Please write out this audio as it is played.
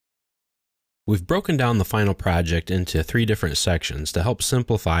We've broken down the final project into 3 different sections to help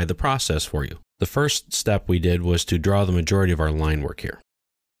simplify the process for you. The first step we did was to draw the majority of our line work here.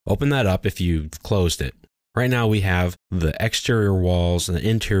 Open that up if you've closed it. Right now we have the exterior walls and the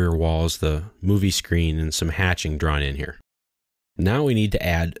interior walls, the movie screen, and some hatching drawn in here. Now we need to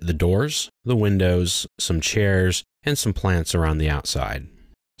add the doors, the windows, some chairs, and some plants around the outside.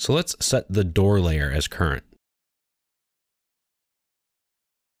 So let's set the door layer as current.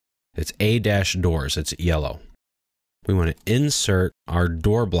 It's A-doors, it's yellow. We want to insert our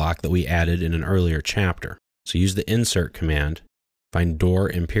door block that we added in an earlier chapter. So use the insert command, find door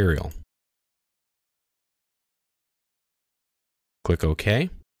imperial. Click OK.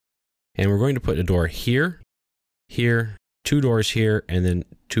 And we're going to put a door here, here, 2 doors here, and then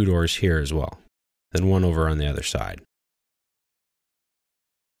 2 doors here as well. Then 1 over on the other side.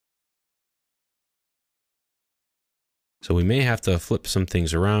 So we may have to flip some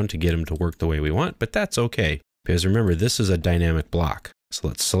things around to get them to work the way we want, but that's okay. Because remember, this is a dynamic block. So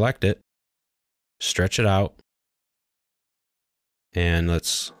let's select it, stretch it out, and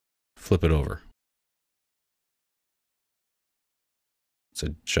let's flip it over. Let's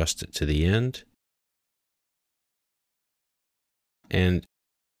adjust it to the end. And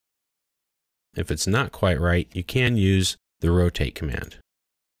if it's not quite right, you can use the rotate command.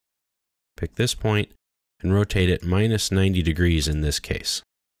 Pick this point and rotate it minus 90 degrees in this case.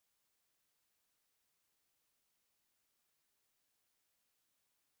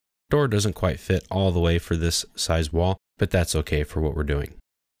 Door doesn't quite fit all the way for this size wall, but that's okay for what we're doing.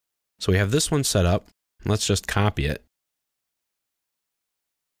 So we have this one set up. Let's just copy it.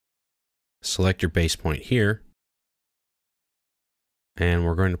 Select your base point here, and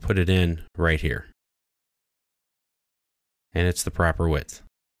we're going to put it in right here. And it's the proper width.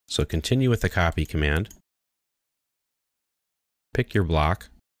 So continue with the copy command. Pick your block.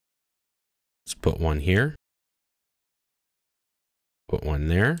 Let's put one here. Put one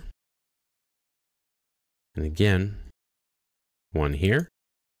there. And again, one here.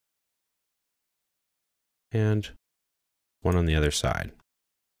 And one on the other side.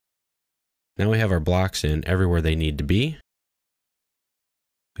 Now we have our blocks in everywhere they need to be.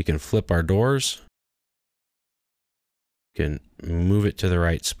 We can flip our doors. We can move it to the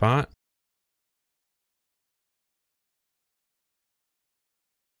right spot.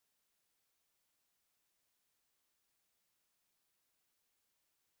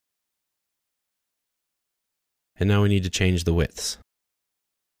 And now we need to change the widths.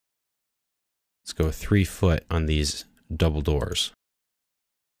 Let's go 3 foot on these double doors.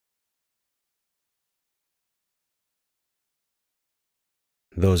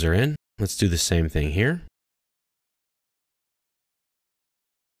 Those are in. Let's do the same thing here.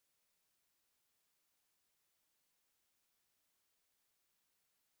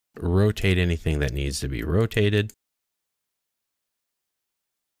 Rotate anything that needs to be rotated.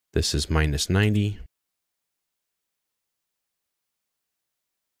 This is minus 90.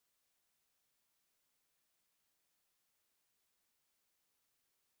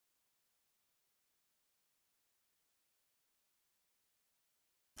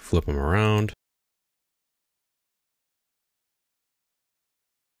 Flip them around.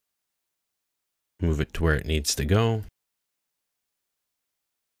 Move it to where it needs to go.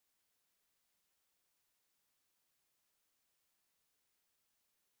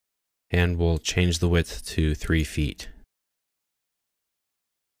 And we'll change the width to 3 feet.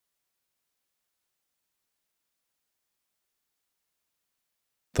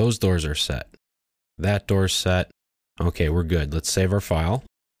 Those doors are set. That door's set. Okay, we're good. Let's save our file.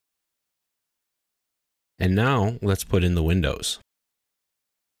 And now let's put in the windows.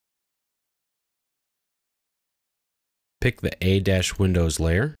 Pick the A-Windows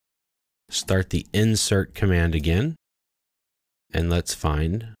layer, start the Insert command again, and let's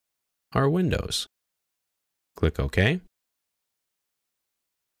find our windows. Click OK.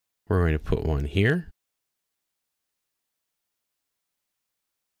 We're going to put one here.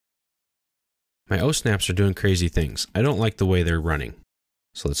 My O-snaps are doing crazy things. I don't like the way they're running.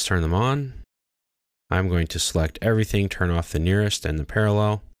 So let's turn them on. I'm going to select everything, turn off the nearest and the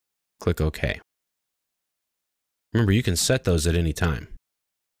parallel, click OK. Remember, you can set those at any time.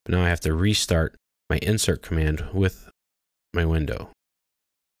 But now I have to restart my insert command with my window.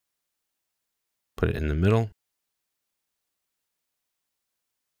 Put it in the middle.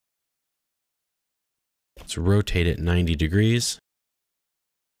 Let's rotate it 90 degrees.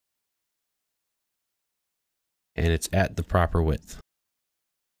 And it's at the proper width.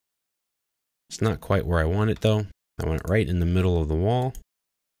 It's not quite where I want it though. I want it right in the middle of the wall.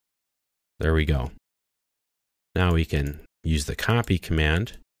 There we go. Now we can use the copy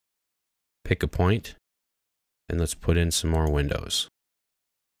command, Pick a point, and let's put in some more windows.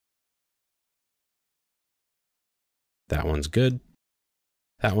 That one's good.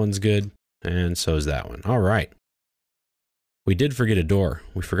 That one's good. And so is that one. All right. We did forget a door.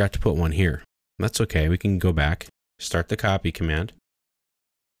 We forgot to put one here. That's okay. We can go back, start the copy command,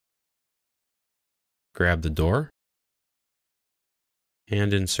 grab the door,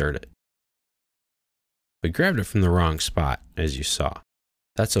 and insert it. We grabbed it from the wrong spot, as you saw.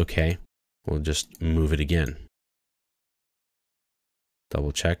 That's okay. We'll just move it again.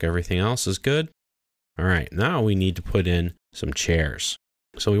 Double check everything else is good. All right, now we need to put in some chairs.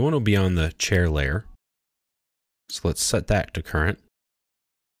 So we want to be on the chair layer. So let's set that to current.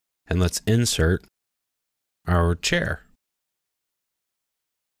 And let's insert our chair.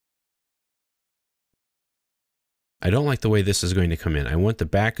 I don't like the way this is going to come in. I want the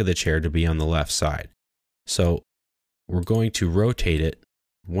back of the chair to be on the left side. So we're going to rotate it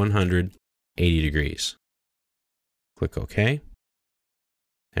 180 degrees. Click OK.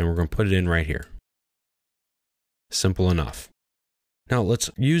 And we're going to put it in right here. Simple enough. Now let's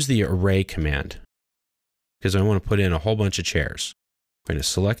use the array command because I want to put in a whole bunch of chairs. I'm going to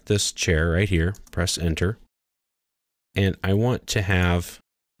select this chair right here, press enter, and I want to have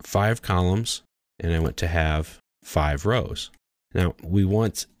 5 columns and I want to have 5 rows. Now we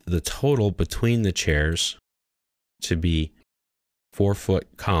want the total between the chairs to be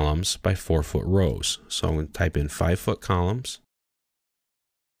 4-foot columns by 4-foot rows. So I'm going to type in 5-foot columns,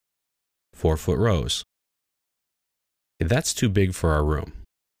 4-foot rows. That's too big for our room,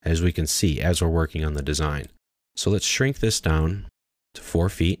 as we can see as we're working on the design. So let's shrink this down to 4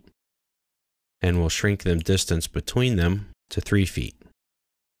 feet, and we'll shrink the distance between them to 3 feet.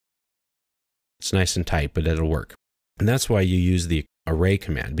 It's nice and tight, but it'll work. And that's why you use the array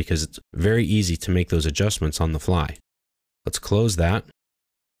command, because it's very easy to make those adjustments on the fly. Let's close that.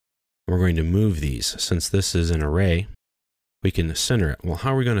 We're going to move these. Since this is an array, we can center it. Well,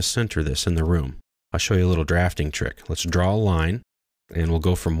 how are we going to center this in the room? I'll show you a little drafting trick. Let's draw a line, and we'll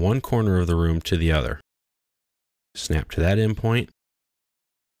go from one corner of the room to the other. Snap to that endpoint.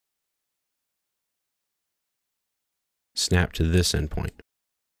 Snap to this endpoint.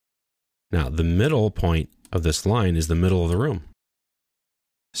 Now, the middle point of this line is the middle of the room.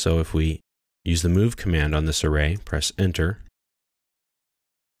 So if we use the move command on this array, press enter,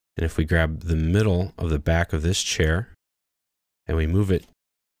 and if we grab the middle of the back of this chair and we move it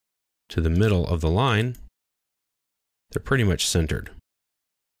to the middle of the line, they're pretty much centered.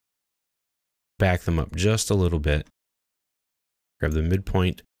 Back them up just a little bit. Grab the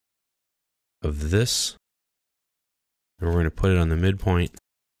midpoint of this, and we're going to put it on the midpoint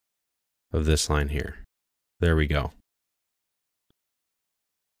of this line here. There we go.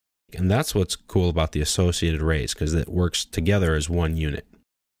 And that's what's cool about the associated arrays, because it works together as one unit.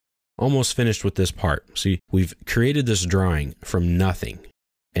 Almost finished with this part. See, we've created this drawing from nothing.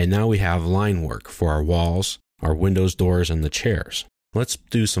 And now we have line work for our walls, our windows, doors, and the chairs. Let's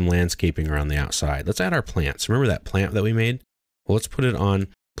do some landscaping around the outside. Let's add our plants. Remember that plant that we made? Well, let's put it on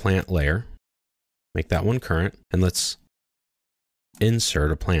plant layer, make that one current, and let's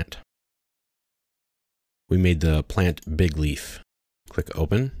insert a plant. We made the plant big leaf. Click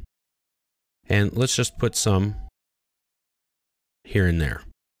open, and let's just put some here and there.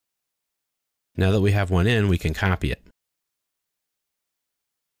 Now that we have one in, we can copy it.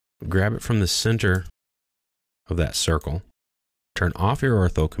 Grab it from the center of that circle, turn off your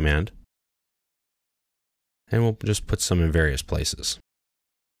ortho command, and we'll just put some in various places.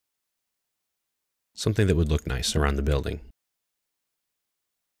 Something that would look nice around the building.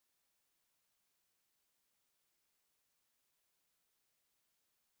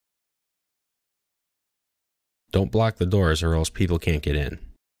 Don't block the doors or else people can't get in.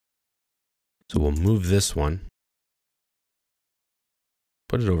 So we'll move this one.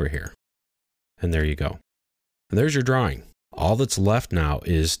 Put it over here. And there you go. And there's your drawing. All that's left now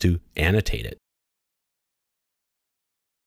is to annotate it.